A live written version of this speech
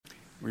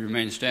We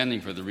remain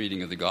standing for the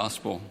reading of the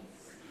Gospel.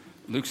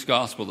 Luke's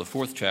Gospel, the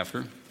 4th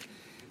chapter,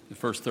 the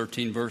first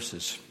 13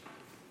 verses.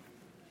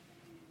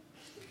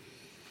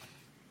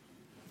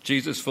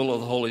 Jesus, full of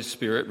the Holy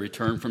Spirit,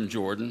 returned from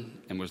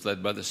Jordan and was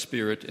led by the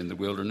Spirit in the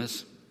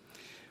wilderness,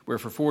 where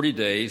for 40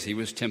 days he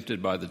was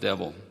tempted by the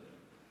devil.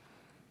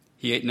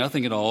 He ate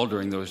nothing at all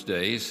during those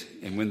days,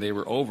 and when they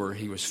were over,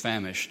 he was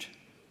famished.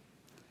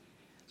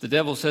 The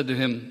devil said to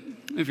him,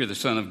 "If you're the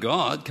Son of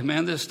God,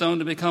 command this stone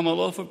to become a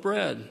loaf of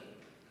bread."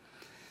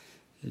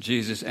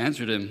 Jesus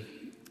answered him,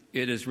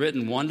 "It is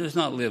written, one does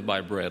not live by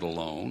bread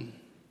alone."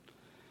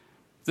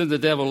 Then the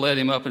devil led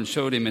him up and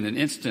showed him in an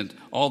instant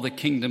all the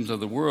kingdoms of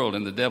the world.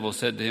 And the devil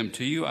said to him,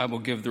 To you I will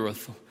give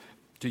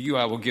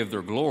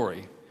their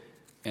glory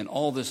and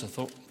all this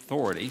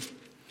authority,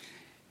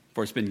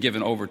 for it's been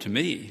given over to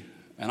me,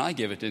 and I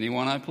give it to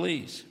anyone I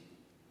please.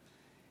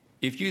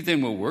 If you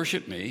then will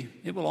worship me,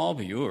 it will all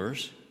be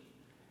yours."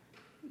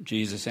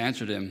 Jesus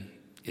answered him,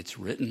 "It's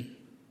written,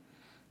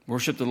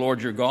 worship the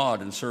Lord your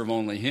God and serve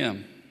only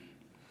him."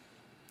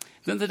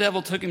 Then the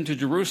devil took him to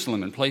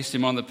Jerusalem and placed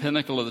him on the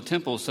pinnacle of the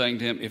temple, saying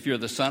to him, "If you're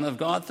the Son of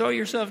God, throw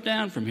yourself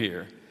down from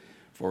here.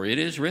 For it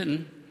is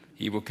written,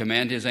 he will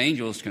command his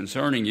angels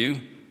concerning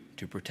you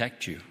to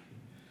protect you.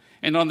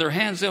 And on their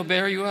hands they'll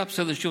bear you up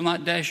so that you'll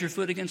not dash your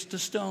foot against a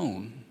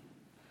stone."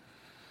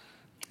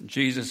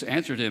 Jesus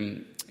answered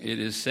him, "It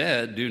is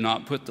said, do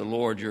not put the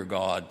Lord your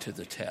God to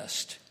the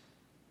test."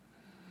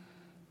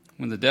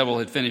 When the devil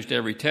had finished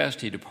every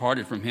test, he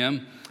departed from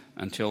him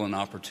until an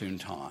opportune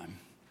time.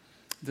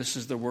 This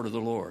is the word of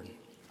the Lord.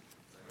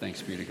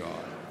 Thanks be to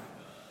God.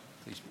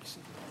 Please be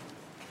seated.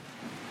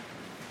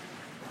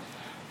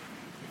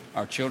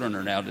 Our children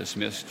are now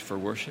dismissed for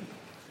worship,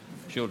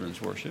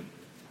 children's worship.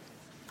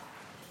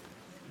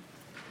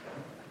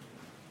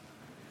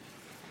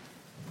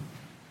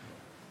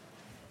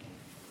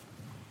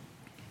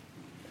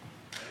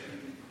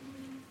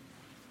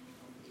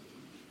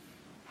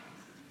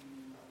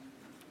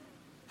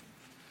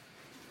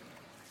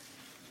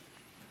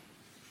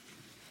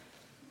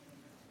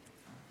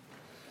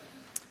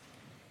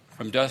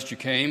 From dust you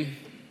came,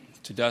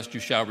 to dust you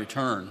shall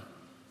return.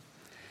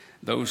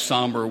 Those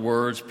somber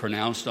words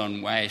pronounced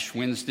on Ash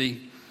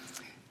Wednesday,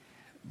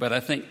 but I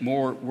think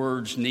more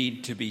words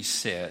need to be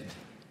said.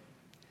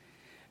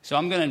 So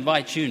I'm going to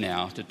invite you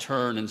now to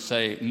turn and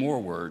say more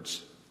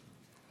words,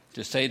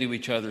 to say to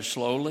each other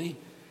slowly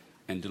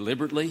and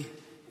deliberately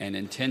and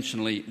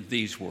intentionally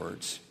these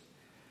words: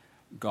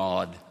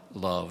 God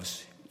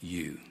loves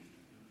you.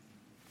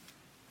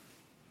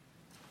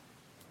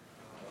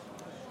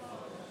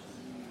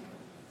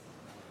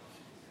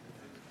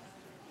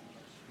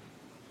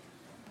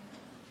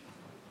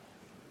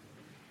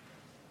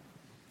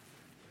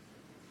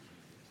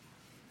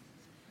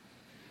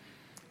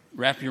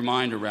 Wrap your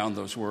mind around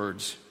those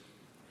words.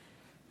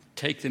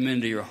 Take them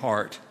into your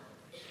heart.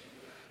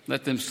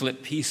 Let them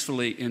slip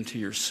peacefully into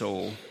your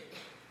soul.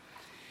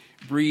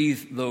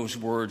 Breathe those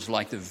words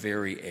like the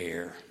very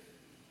air.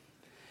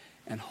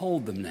 And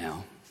hold them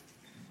now.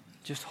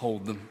 Just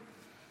hold them.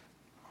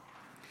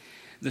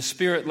 The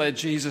Spirit led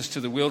Jesus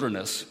to the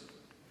wilderness,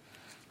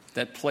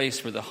 that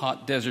place where the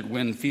hot desert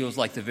wind feels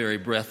like the very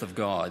breath of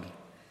God.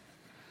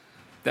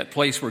 That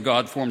place where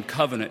God formed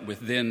covenant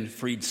with then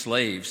freed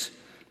slaves.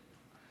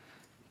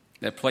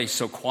 That place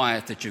so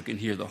quiet that you can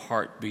hear the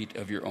heartbeat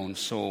of your own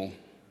soul.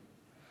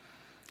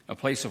 A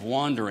place of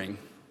wandering.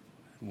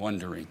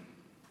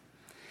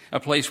 A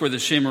place where the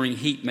shimmering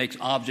heat makes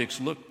objects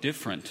look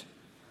different.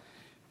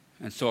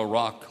 And so a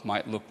rock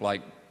might look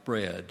like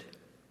bread.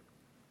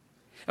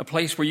 A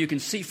place where you can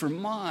see for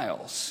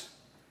miles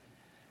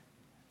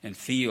and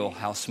feel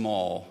how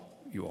small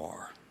you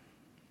are.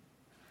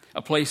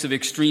 A place of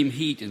extreme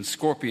heat and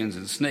scorpions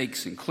and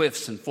snakes and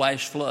cliffs and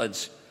flash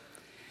floods.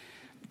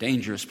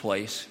 Dangerous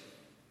place,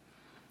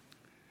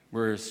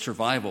 where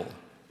survival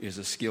is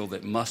a skill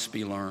that must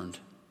be learned.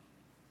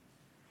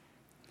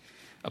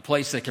 A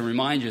place that can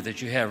remind you that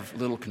you have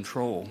little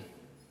control.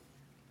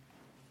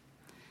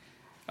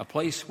 A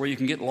place where you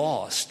can get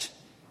lost.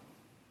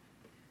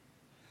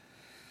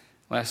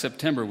 Last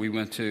September, we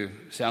went to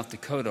South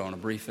Dakota on a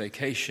brief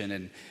vacation,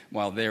 and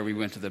while there, we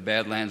went to the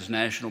Badlands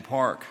National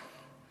Park.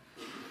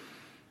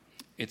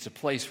 It's a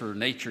place where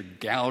nature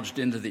gouged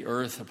into the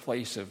earth, a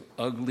place of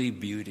ugly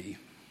beauty,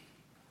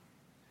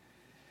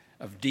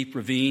 of deep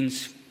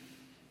ravines,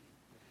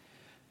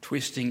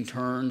 twisting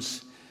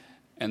turns,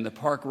 and the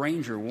park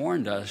ranger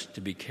warned us to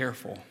be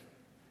careful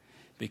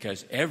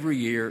because every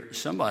year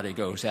somebody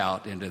goes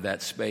out into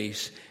that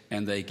space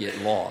and they get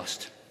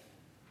lost.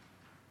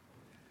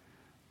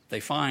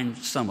 They find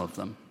some of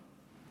them.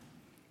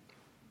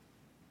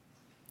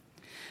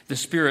 The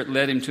Spirit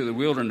led him to the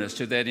wilderness,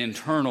 to that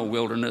internal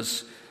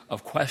wilderness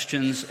of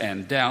questions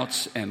and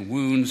doubts and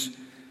wounds,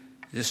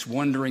 this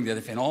wondering that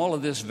if in all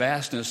of this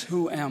vastness,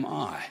 who am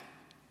I?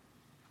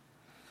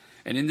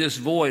 And in this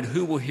void,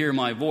 who will hear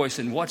my voice?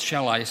 And what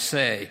shall I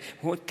say?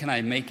 What can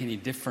I make any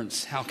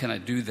difference? How can I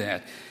do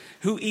that?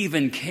 Who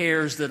even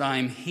cares that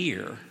I'm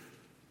here?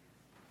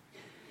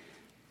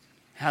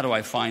 How do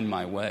I find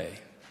my way?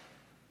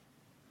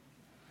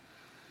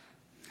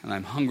 and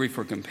I'm hungry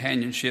for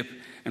companionship,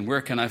 and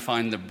where can I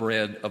find the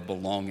bread of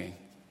belonging?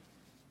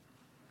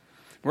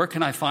 Where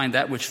can I find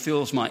that which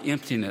fills my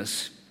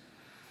emptiness?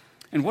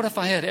 And what if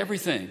I had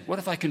everything? What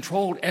if I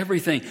controlled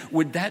everything?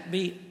 Would that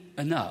be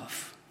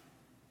enough?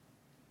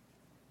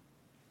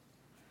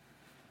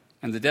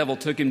 And the devil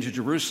took him to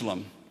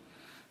Jerusalem,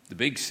 the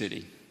big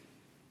city,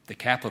 the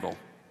capital,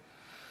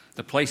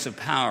 the place of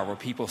power where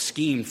people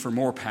schemed for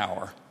more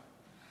power.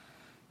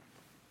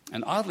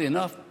 And oddly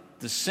enough,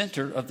 the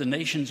center of the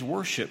nation's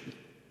worship.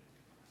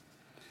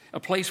 A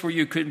place where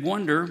you could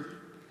wonder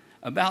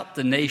about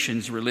the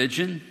nation's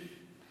religion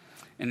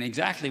and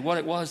exactly what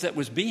it was that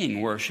was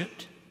being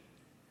worshiped.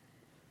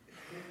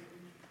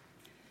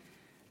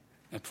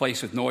 A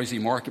place with noisy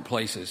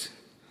marketplaces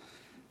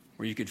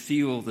where you could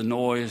feel the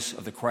noise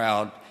of the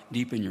crowd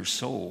deep in your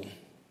soul.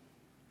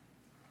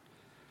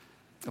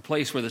 A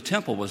place where the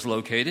temple was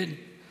located,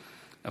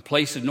 a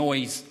place of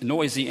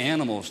noisy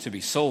animals to be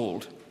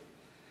sold,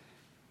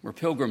 where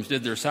pilgrims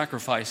did their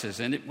sacrifices,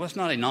 and it was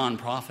not a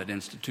non-profit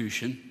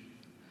institution.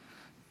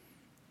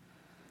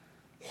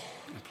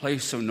 A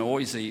place so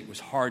noisy it was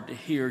hard to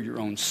hear your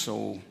own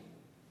soul.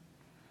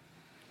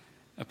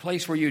 A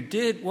place where you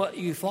did what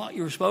you thought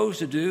you were supposed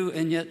to do,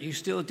 and yet you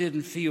still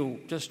didn't feel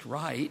just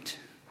right.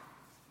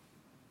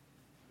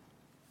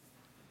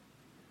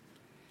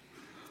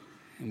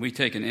 And we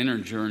take an inner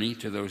journey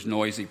to those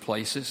noisy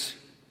places,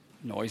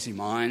 noisy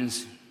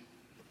minds,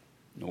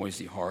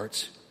 noisy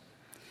hearts,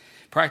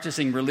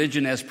 practicing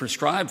religion as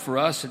prescribed for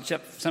us,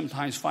 except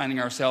sometimes finding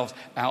ourselves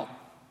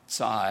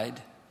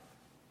outside.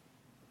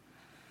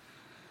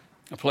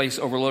 A place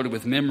overloaded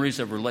with memories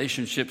of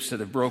relationships that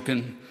have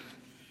broken,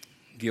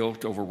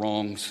 guilt over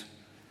wrongs,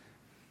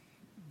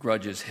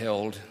 grudges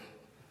held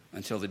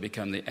until they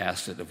become the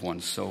acid of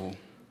one's soul.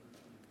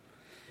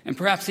 And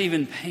perhaps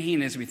even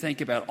pain as we think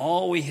about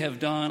all we have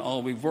done,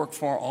 all we've worked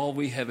for, all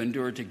we have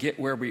endured to get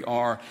where we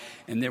are,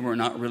 and then we're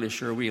not really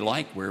sure we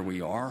like where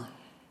we are.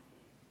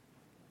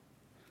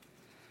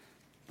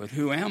 But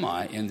who am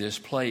I in this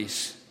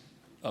place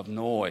of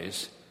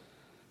noise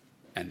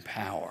and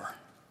power,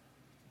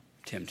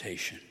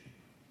 temptation?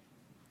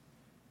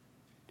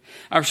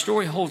 Our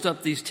story holds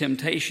up these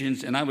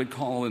temptations, and I would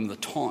call them the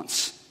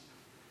taunts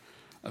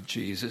of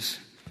Jesus.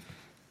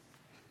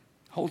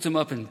 Holds them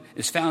up and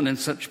is found in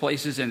such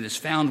places and is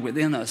found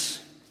within us.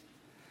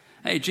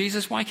 Hey,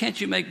 Jesus, why can't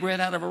you make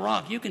bread out of a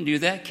rock? You can do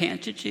that,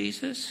 can't you,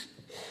 Jesus?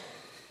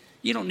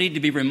 You don't need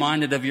to be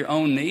reminded of your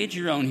own needs,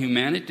 your own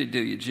humanity, do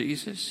you,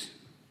 Jesus?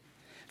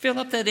 Fill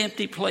up that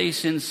empty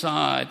place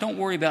inside. Don't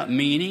worry about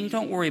meaning.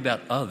 Don't worry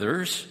about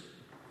others.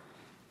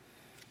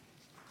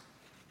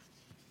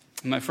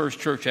 In my first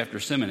church after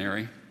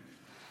seminary,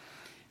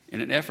 in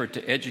an effort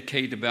to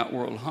educate about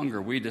world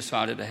hunger, we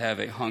decided to have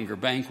a hunger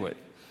banquet.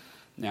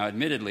 Now,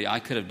 admittedly, I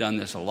could have done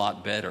this a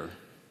lot better,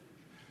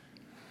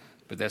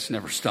 but that's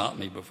never stopped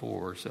me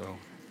before, so.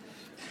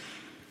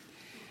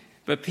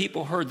 But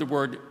people heard the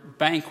word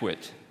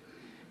banquet.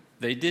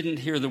 They didn't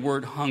hear the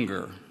word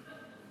hunger.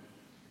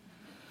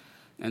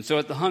 And so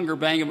at the hunger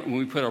banquet, when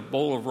we put a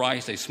bowl of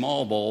rice, a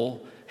small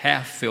bowl,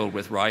 half filled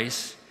with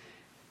rice,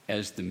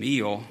 as the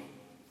meal,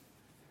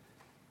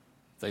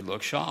 they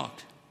looked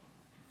shocked.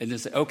 And they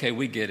said, okay,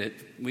 we get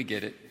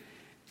it.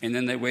 And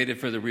then they waited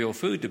for the real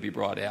food to be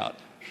brought out.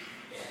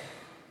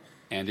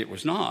 And it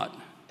was not.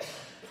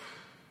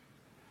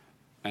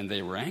 And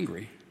they were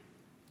angry.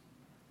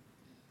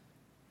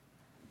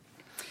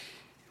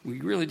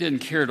 We really didn't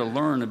care to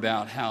learn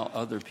about how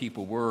other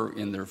people were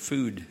in their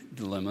food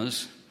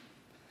dilemmas.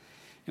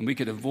 And we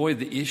could avoid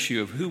the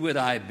issue of who would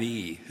I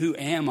be? Who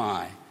am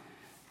I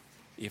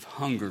if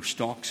hunger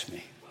stalks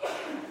me?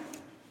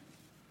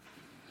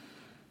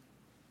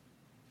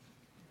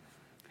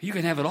 You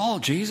can have it all,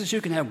 Jesus.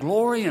 You can have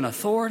glory and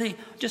authority.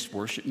 Just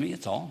worship me,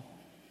 it's all.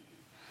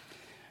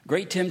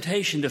 Great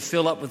temptation to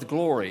fill up with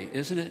glory,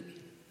 isn't it?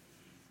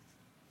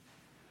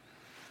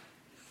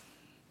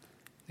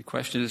 The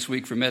question this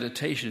week for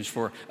meditation is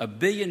for $1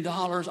 billion,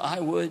 I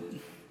would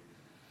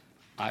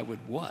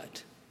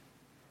what?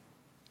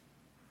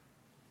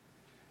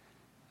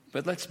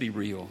 But let's be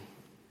real.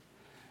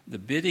 The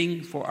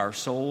bidding for our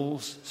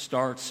souls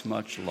starts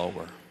much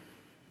lower.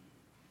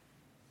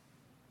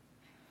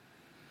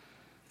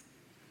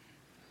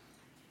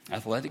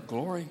 Athletic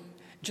glory.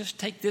 Just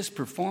take this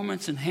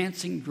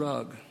performance-enhancing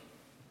drug.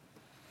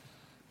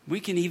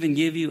 We can even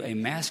give you a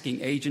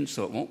masking agent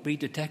so it won't be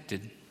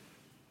detected.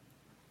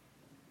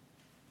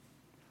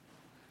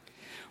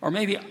 Or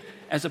maybe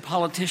as a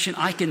politician,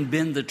 I can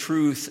bend the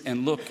truth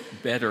and look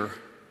better.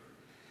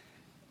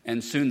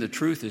 And soon the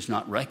truth is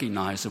not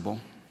recognizable.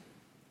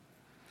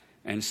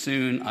 And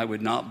soon I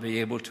would not be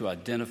able to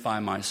identify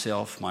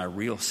myself, my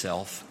real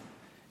self,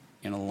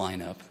 in a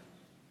lineup.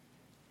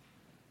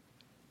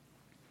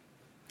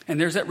 And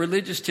there's that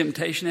religious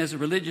temptation as a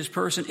religious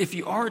person. If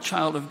you are a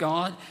child of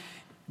God,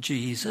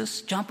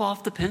 Jesus, jump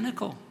off the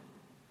pinnacle.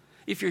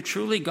 If you're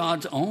truly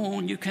God's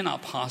own, you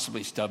cannot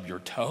possibly stub your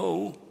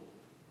toe.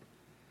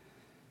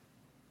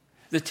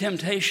 The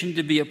temptation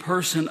to be a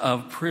person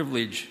of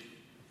privilege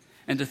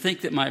and to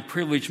think that my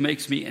privilege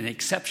makes me an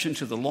exception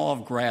to the law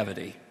of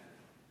gravity,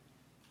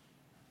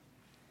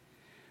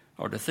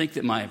 or to think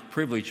that my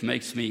privilege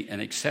makes me an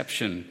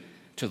exception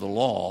to the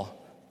law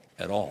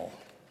at all.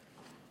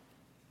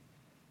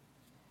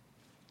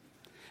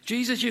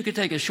 Jesus, you could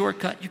take a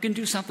shortcut, you can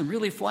do something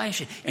really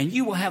flashy, and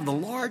you will have the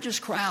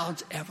largest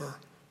crowds ever.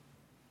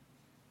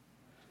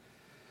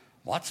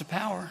 Lots of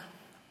power.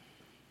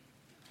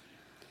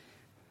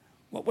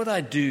 What would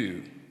I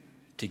do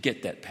to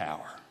get that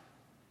power?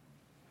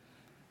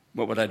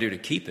 What would I do to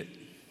keep it?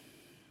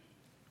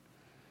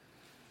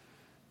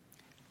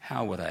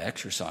 How would I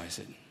exercise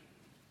it?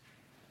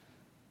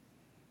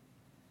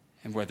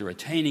 And whether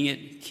attaining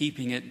it,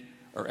 keeping it,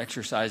 or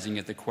exercising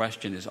it, the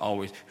question is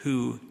always,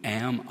 who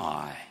am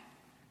I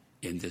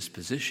in this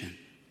position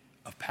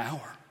of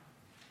power?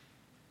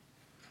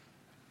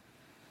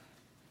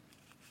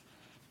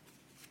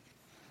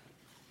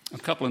 A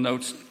couple of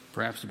notes,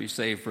 perhaps to be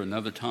saved for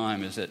another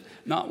time, is that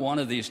not one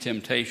of these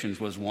temptations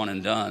was one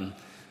and done.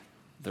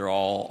 They're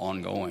all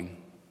ongoing.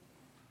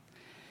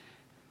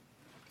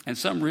 And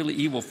some really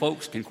evil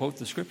folks can quote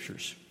the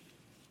scriptures.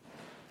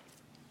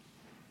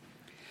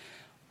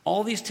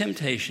 All these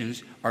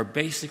temptations are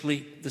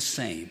basically the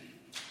same.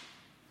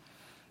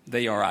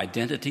 They are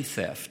identity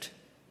theft.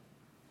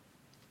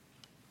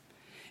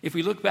 If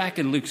we look back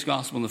in Luke's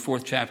gospel in the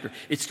 4th chapter,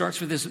 it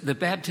starts with the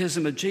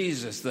baptism of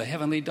Jesus. The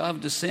heavenly dove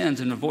descends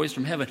and a voice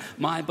from heaven,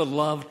 my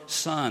beloved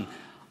son.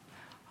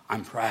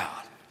 I'm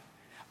proud.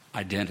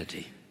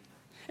 Identity.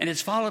 And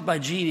it's followed by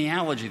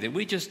genealogy that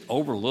we just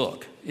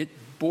overlook. It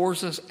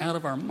bores us out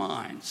of our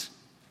minds.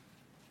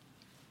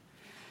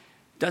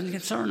 Doesn't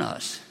concern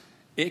us.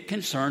 It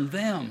concerned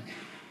them.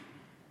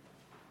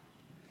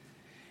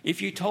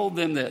 If you told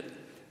them that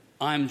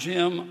I'm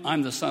Jim,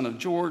 I'm the son of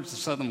George, the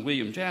son of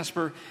William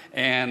Jasper,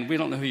 and we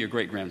don't know who your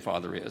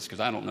great-grandfather is, because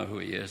I don't know who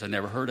he is. I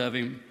never heard of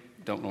him,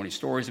 don't know any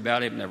stories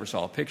about him, never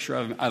saw a picture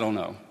of him, I don't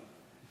know.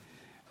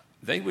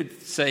 They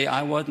would say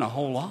I wasn't a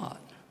whole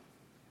lot.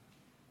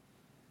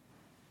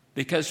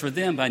 Because for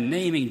them, by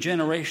naming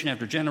generation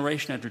after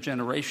generation after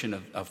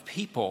generation of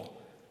people,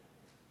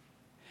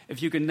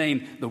 if you can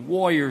name the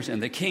warriors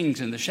and the kings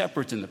and the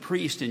shepherds and the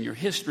priests in your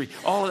history,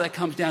 all of that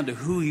comes down to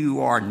who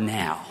you are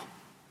now.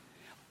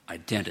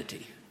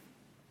 Identity.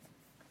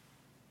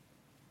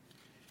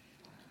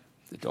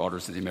 The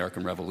daughters of the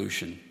American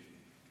Revolution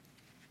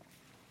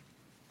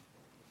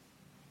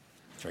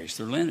trace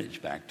their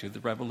lineage back to the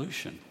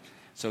Revolution.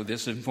 So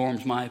this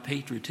informs my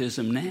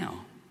patriotism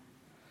now.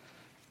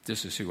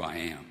 This is who I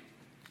am.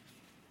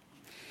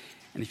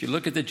 And if you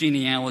look at the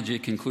genealogy,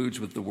 it concludes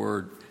with the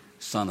word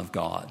Son of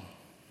God.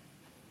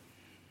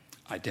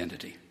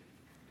 Identity.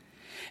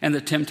 And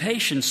the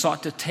temptation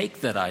sought to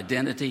take that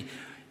identity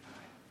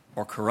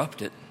or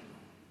corrupt it.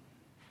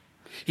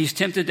 He's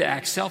tempted to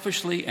act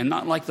selfishly and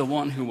not like the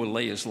one who will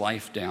lay his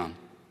life down.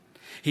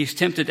 He's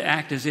tempted to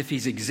act as if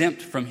he's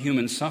exempt from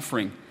human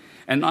suffering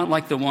and not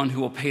like the one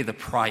who will pay the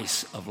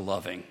price of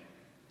loving.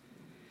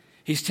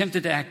 He's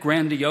tempted to act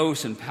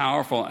grandiose and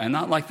powerful and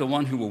not like the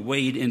one who will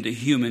wade into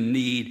human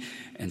need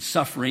and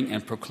suffering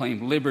and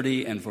proclaim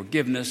liberty and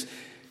forgiveness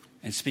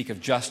and speak of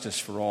justice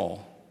for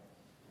all.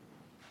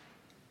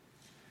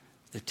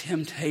 The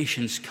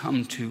temptations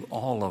come to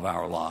all of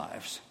our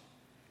lives,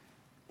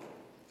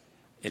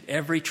 at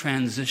every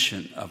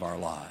transition of our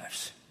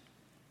lives.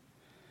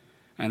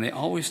 And they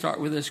always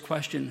start with this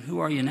question, who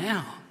are you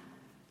now?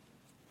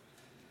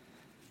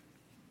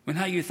 When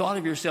how you thought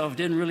of yourself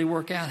didn't really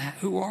work out,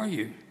 who are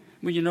you?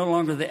 When you're no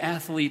longer the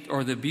athlete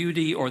or the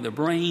beauty or the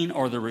brain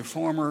or the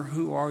reformer,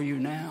 who are you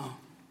now?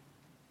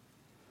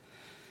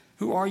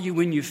 Who are you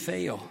when you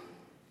fail?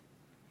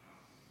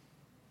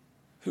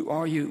 Who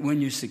are you when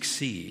you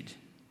succeed?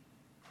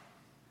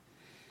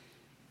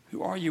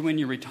 Who are you when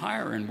you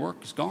retire and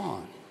work is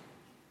gone?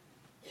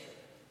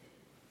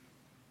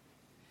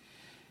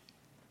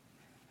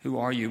 Who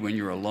are you when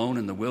you're alone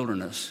in the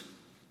wilderness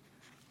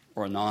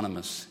or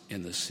anonymous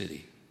in the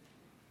city?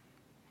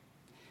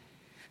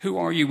 Who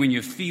are you when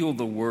you feel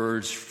the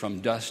words, from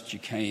dust you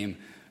came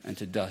and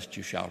to dust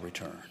you shall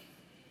return?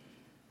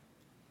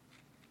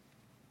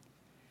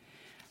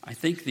 I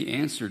think the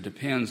answer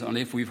depends on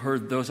if we've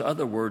heard those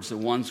other words, the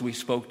ones we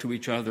spoke to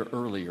each other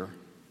earlier.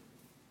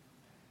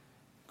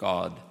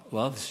 God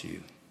loves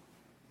you.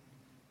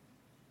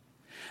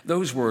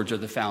 Those words are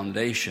the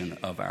foundation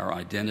of our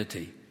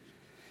identity.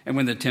 And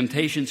when the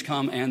temptations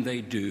come, and they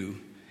do,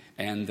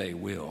 and they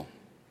will,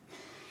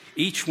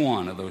 each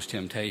one of those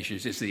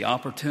temptations is the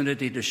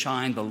opportunity to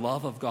shine the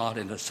love of God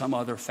into some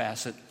other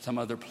facet, some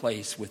other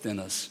place within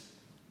us.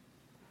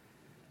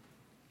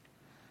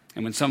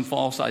 And when some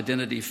false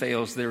identity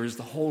fails, there is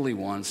the Holy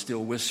One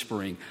still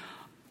whispering,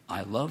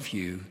 I love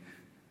you,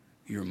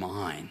 you're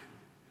mine.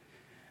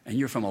 And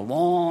you're from a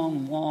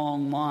long,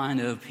 long line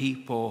of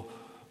people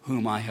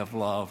whom I have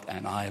loved,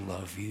 and I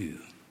love you.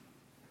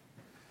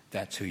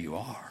 That's who you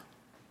are.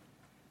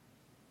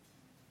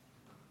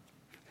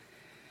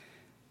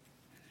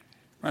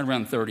 Right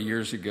around 30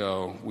 years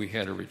ago, we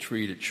had a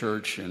retreat at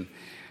church, and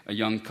a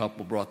young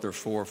couple brought their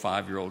 4 or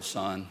 5-year-old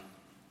son.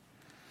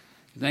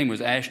 His name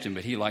was Ashton,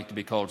 but he liked to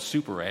be called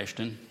Super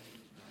Ashton.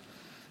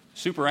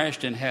 Super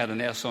Ashton had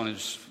an S on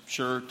his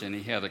shirt, and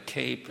he had a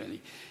cape, and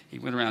he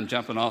went around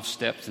jumping off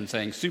steps and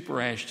saying,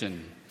 Super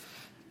Ashton.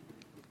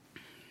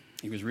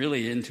 He was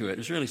really into it. It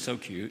was really so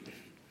cute.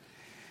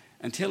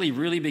 Until he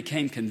really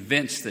became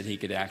convinced that he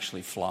could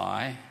actually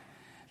fly,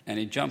 and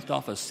he jumped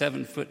off a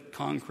 7-foot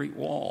concrete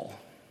wall.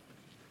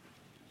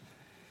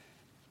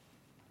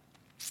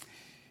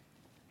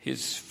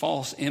 His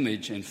false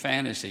image and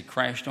fantasy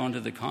crashed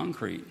onto the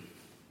concrete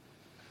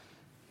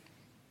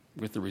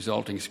with the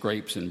resulting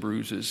scrapes and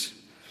bruises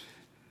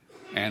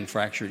and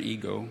fractured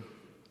ego.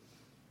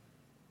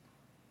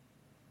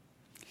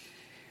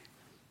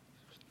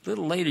 A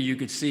little later, you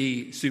could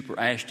see Super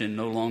Ashton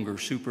no longer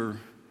super,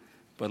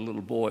 but a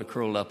little boy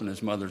curled up in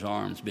his mother's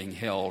arms being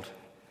held.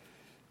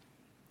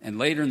 And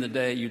later in the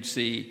day, you'd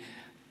see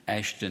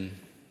Ashton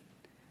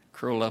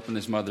curled up in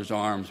his mother's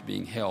arms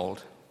being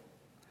held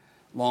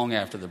long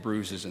after the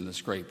bruises and the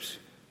scrapes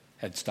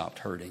had stopped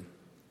hurting.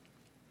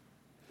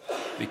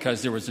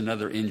 Because there was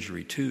another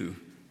injury, too,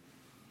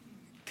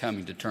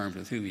 coming to terms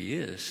with who he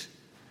is.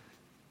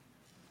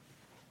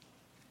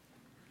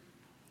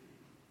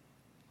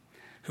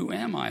 Who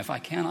am I if I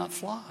cannot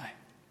fly?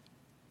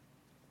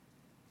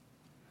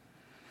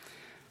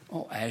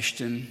 Oh,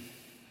 Ashton,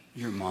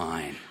 you're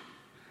mine.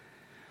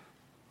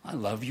 I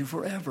love you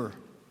forever.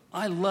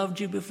 I loved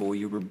you before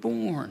you were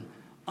born.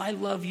 I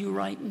love you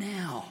right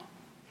now.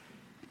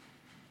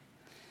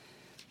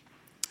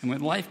 And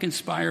when life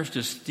conspires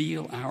to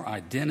steal our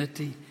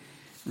identity,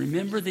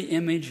 remember the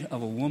image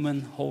of a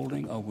woman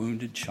holding a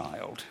wounded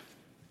child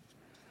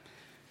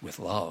with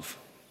love.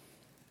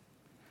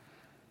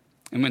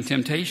 And when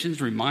temptations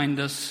remind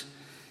us,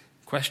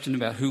 question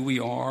about who we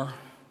are,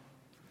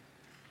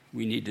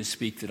 we need to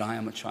speak that I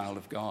am a child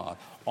of God.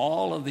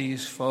 All of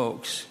these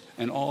folks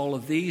and all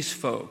of these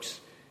folks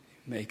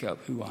make up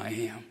who I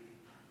am.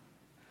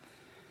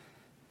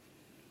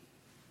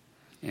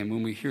 And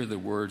when we hear the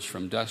words,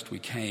 from dust we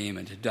came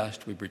and to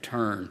dust we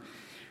return,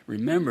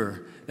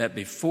 remember that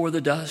before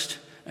the dust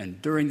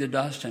and during the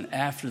dust and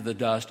after the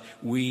dust,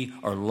 we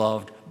are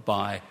loved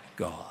by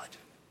God.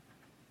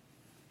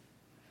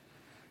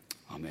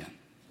 Amen.